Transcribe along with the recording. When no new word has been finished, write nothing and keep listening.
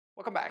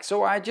Welcome back.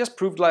 So I just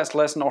proved last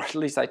lesson, or at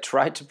least I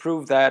tried to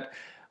prove, that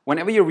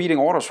whenever you're reading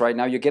orders right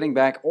now, you're getting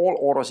back all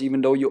orders even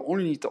though you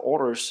only need the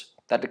orders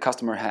that the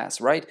customer has,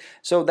 right?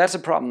 So that's a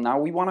problem. Now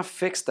we want to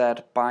fix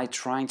that by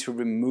trying to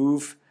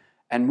remove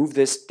and move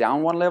this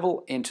down one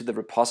level into the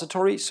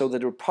repository so that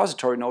the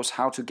repository knows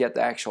how to get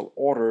the actual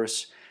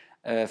orders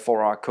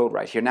for our code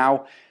right here.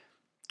 Now,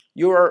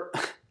 your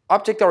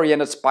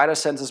object-oriented spider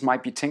senses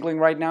might be tinkling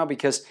right now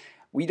because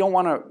we don't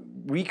want to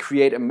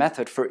recreate a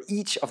method for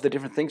each of the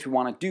different things we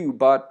want to do,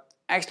 but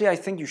actually I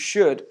think you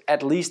should,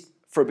 at least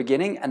for a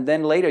beginning, and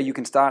then later you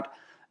can start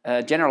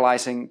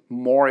generalizing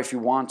more if you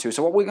want to.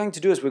 So what we're going to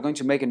do is we're going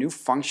to make a new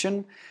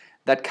function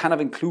that kind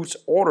of includes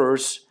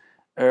orders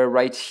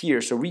right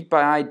here. So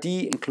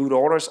ReadById include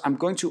orders. I'm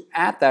going to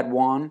add that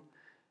one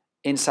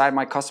inside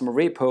my customer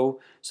repo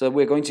so that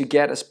we're going to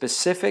get a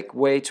specific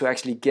way to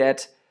actually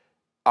get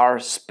our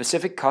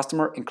specific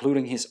customer,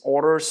 including his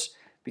orders,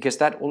 because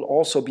that will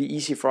also be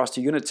easy for us to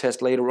unit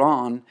test later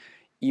on,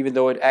 even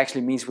though it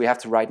actually means we have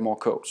to write more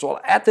code. So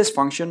I'll add this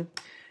function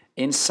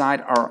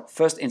inside our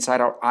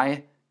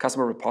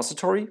customer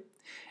repository,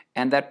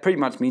 and that pretty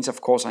much means,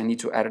 of course, I need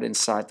to add it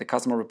inside the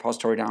customer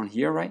repository down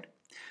here, right?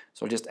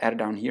 So I'll just add it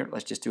down here.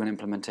 Let's just do an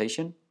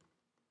implementation.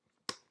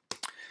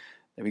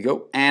 There we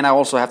go. And I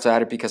also have to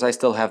add it because I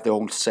still have the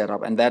old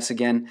setup, and that's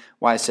again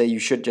why I say you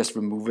should just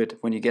remove it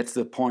when you get to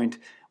the point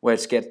where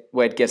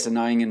it gets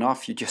annoying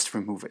enough. You just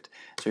remove it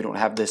so you don't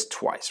have this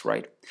twice,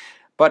 right?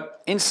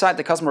 But inside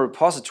the customer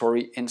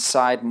repository,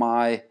 inside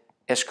my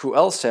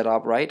SQL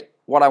setup, right,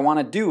 what I want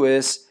to do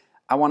is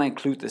I want to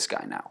include this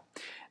guy now.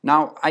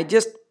 Now I'm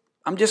just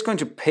going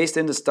to paste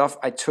in the stuff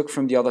I took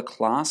from the other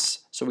class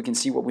so we can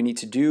see what we need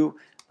to do.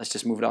 Let's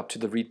just move it up to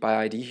the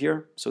ReadById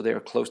here so they're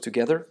close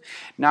together.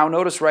 Now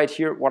notice right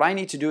here, what I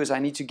need to do is I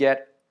need to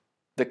get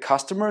the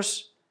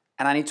customers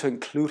and I need to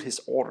include his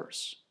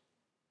orders.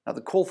 Now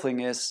the cool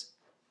thing is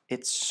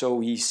it's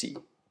so easy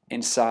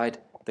inside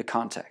the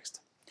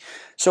context.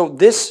 So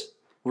this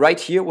right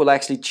here will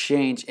actually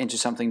change into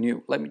something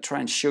new. Let me try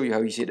and show you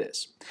how easy it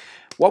is.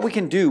 What we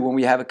can do when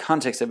we have a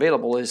context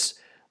available is,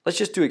 let's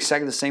just do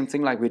exactly the same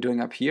thing like we're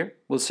doing up here.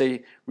 We'll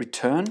say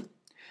return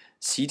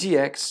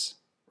CTX,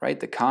 right,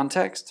 the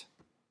context,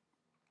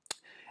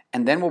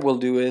 and then what we'll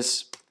do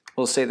is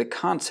we'll say the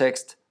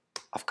context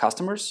of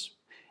customers,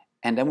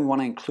 and then we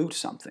want to include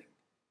something.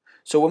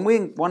 So when we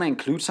want to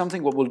include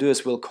something, what we'll do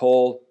is we'll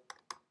call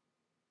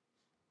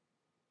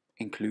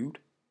include.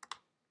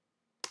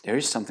 There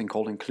is something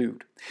called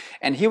include,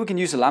 and here we can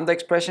use a lambda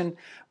expression.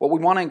 What we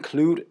want to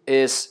include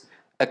is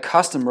a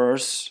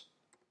customer's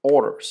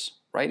orders,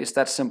 right? It's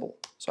that simple.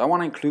 So I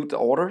want to include the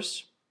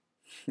orders.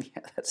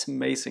 Yeah, that's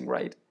amazing,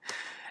 right?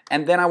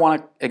 And then I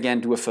want to,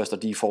 again, do a first or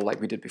default like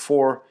we did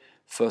before,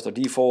 first or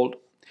default.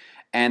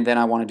 And then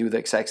I want to do the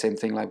exact same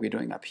thing like we're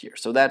doing up here.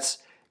 So that's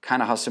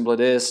kind of how simple it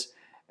is.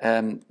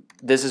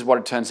 This is what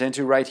it turns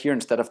into right here.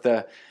 Instead of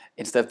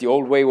the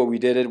old way where we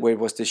did it, where it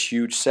was this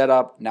huge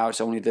setup, now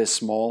it's only this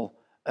small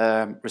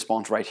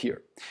response right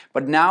here.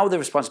 But now the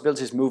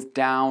responsibility is moved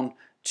down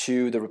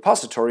to the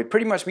repository,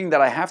 pretty much meaning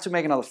that I have to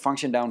make another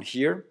function down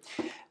here.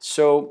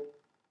 So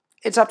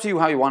it's up to you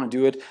how you want to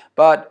do it,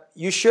 but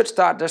you should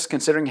start just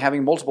considering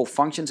having multiple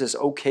functions is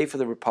okay for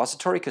the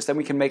repository, because then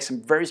we can make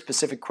some very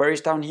specific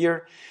queries down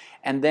here,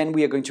 and then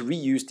we are going to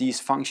reuse these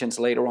functions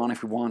later on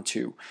if we want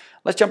to.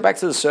 Let's jump back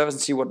to the service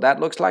and see what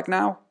that looks like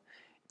now.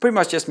 Pretty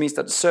much just means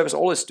that the service,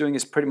 all it's doing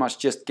is pretty much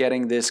just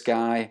getting this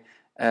guy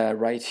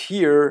right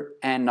here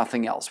and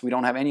nothing else. We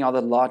don't have any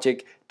other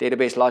logic,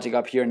 database logic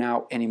up here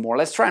now anymore.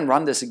 Let's try and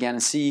run this again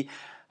and see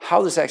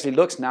how this actually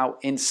looks now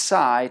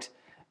inside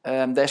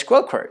the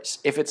SQL queries,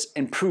 if it's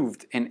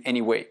improved in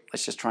any way.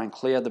 Let's just try and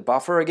clear the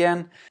buffer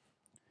again.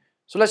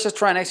 So let's just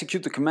try and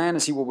execute the command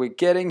and see what we're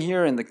getting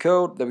here in the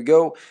code. There we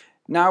go.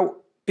 Now,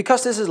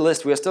 because this is a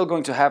list, we are still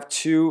going to have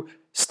two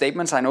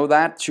statements, I know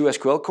that, two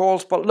SQL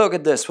calls, but look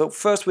at this. So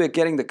first we're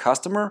getting the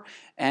customer,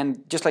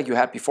 and just like you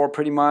had before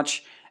pretty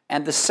much,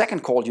 and the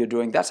second call you're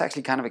doing, that's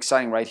actually kind of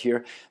exciting right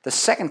here. The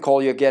second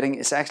call you're getting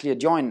is actually a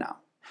join now.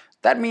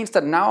 That means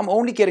that now I'm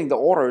only getting the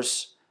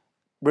orders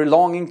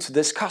belonging to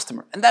this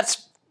customer, and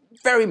that's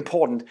very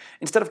important.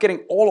 Instead of getting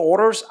all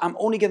orders, I'm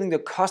only getting the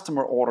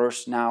customer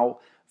orders now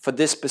for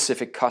this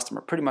specific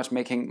customer, pretty much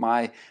making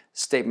my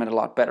statement a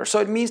lot better. So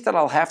it means that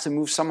I'll have to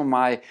move some of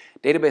my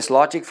database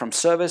logic from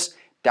service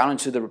down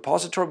into the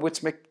repository,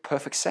 which makes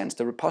perfect sense.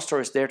 The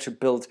repository is there to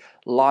build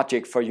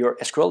logic for your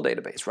SQL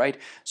database, right?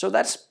 So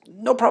that's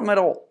no problem at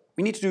all.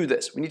 We need to do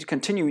this. We need to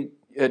continue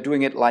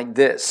doing it like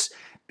this,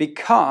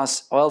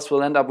 because or else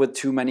we'll end up with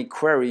too many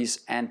queries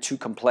and too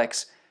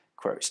complex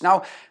queries.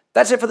 Now,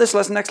 that's it for this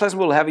lesson. Next lesson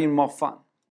we'll have even more fun.